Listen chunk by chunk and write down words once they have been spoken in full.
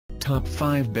Top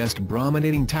 5 Best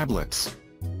Brominating Tablets.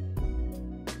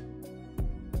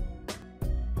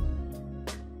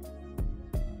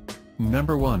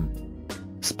 Number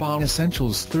 1. Spa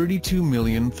Essentials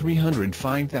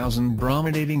 32,305,000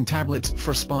 Brominating Tablets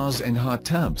for Spas and Hot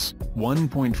Tubs,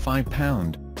 1.5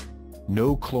 pound.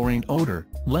 No chlorine odor,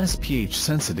 less pH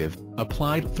sensitive,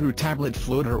 applied through tablet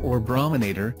floater or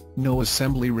brominator, no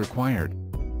assembly required.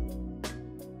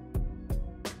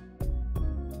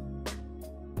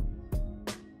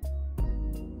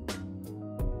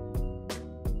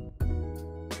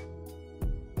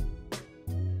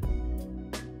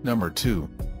 Number 2.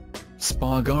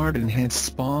 SpaGuard Enhanced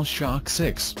Spa Shock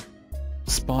 6.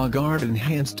 SpaGuard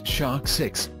Enhanced Shock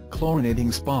 6,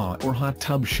 chlorinating spa or hot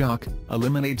tub shock,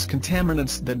 eliminates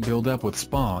contaminants that build up with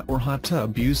spa or hot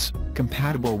tub use,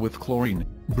 compatible with chlorine,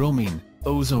 bromine,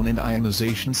 ozone and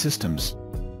ionization systems.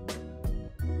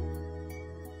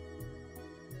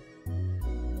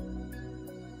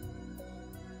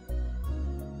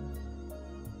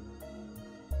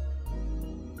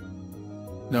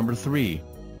 Number 3.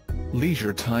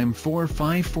 Leisure Time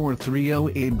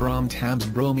 454308 Brom Tabs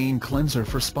Bromine Cleanser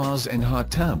for Spas and Hot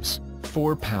Tubs,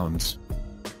 4 pounds.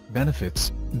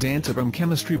 Benefits: Dantabrom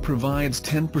chemistry provides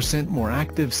 10% more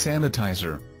active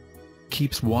sanitizer.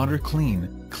 Keeps water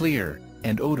clean, clear,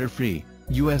 and odor-free.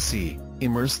 USC: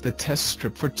 immerse the test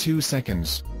strip for 2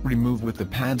 seconds, remove with the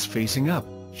pads facing up,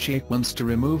 shake once to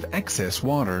remove excess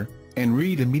water, and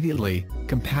read immediately.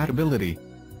 Compatibility.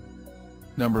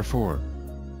 Number 4.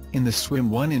 In the Swim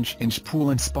 1-inch Pool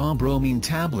and Spa Bromine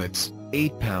Tablets,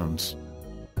 8 pounds.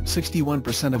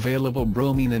 61% available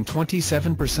bromine and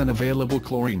 27% available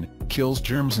chlorine, kills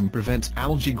germs and prevents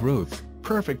algae growth,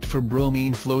 perfect for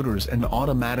bromine floaters and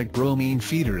automatic bromine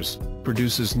feeders,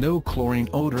 produces no chlorine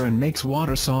odor and makes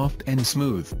water soft and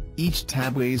smooth. Each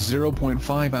tab weighs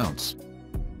 0.5 ounce.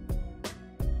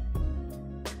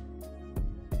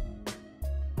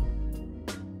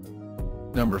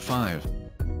 Number 5.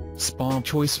 Spa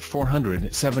Choice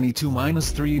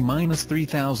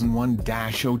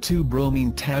 472-3-3001-02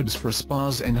 Bromine Tabs for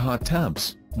Spas and Hot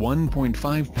Tubs,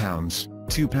 1.5 pounds,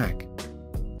 2-pack.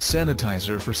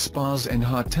 Sanitizer for spas and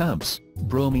hot tubs.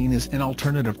 Bromine is an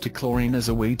alternative to chlorine as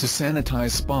a way to sanitize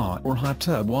spa or hot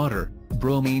tub water.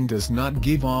 Bromine does not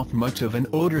give off much of an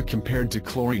odor compared to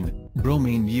chlorine.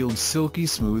 Bromine yields silky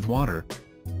smooth water.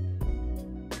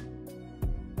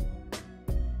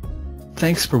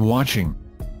 Thanks for watching.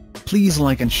 Please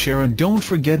like and share and don't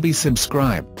forget to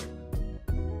subscribe.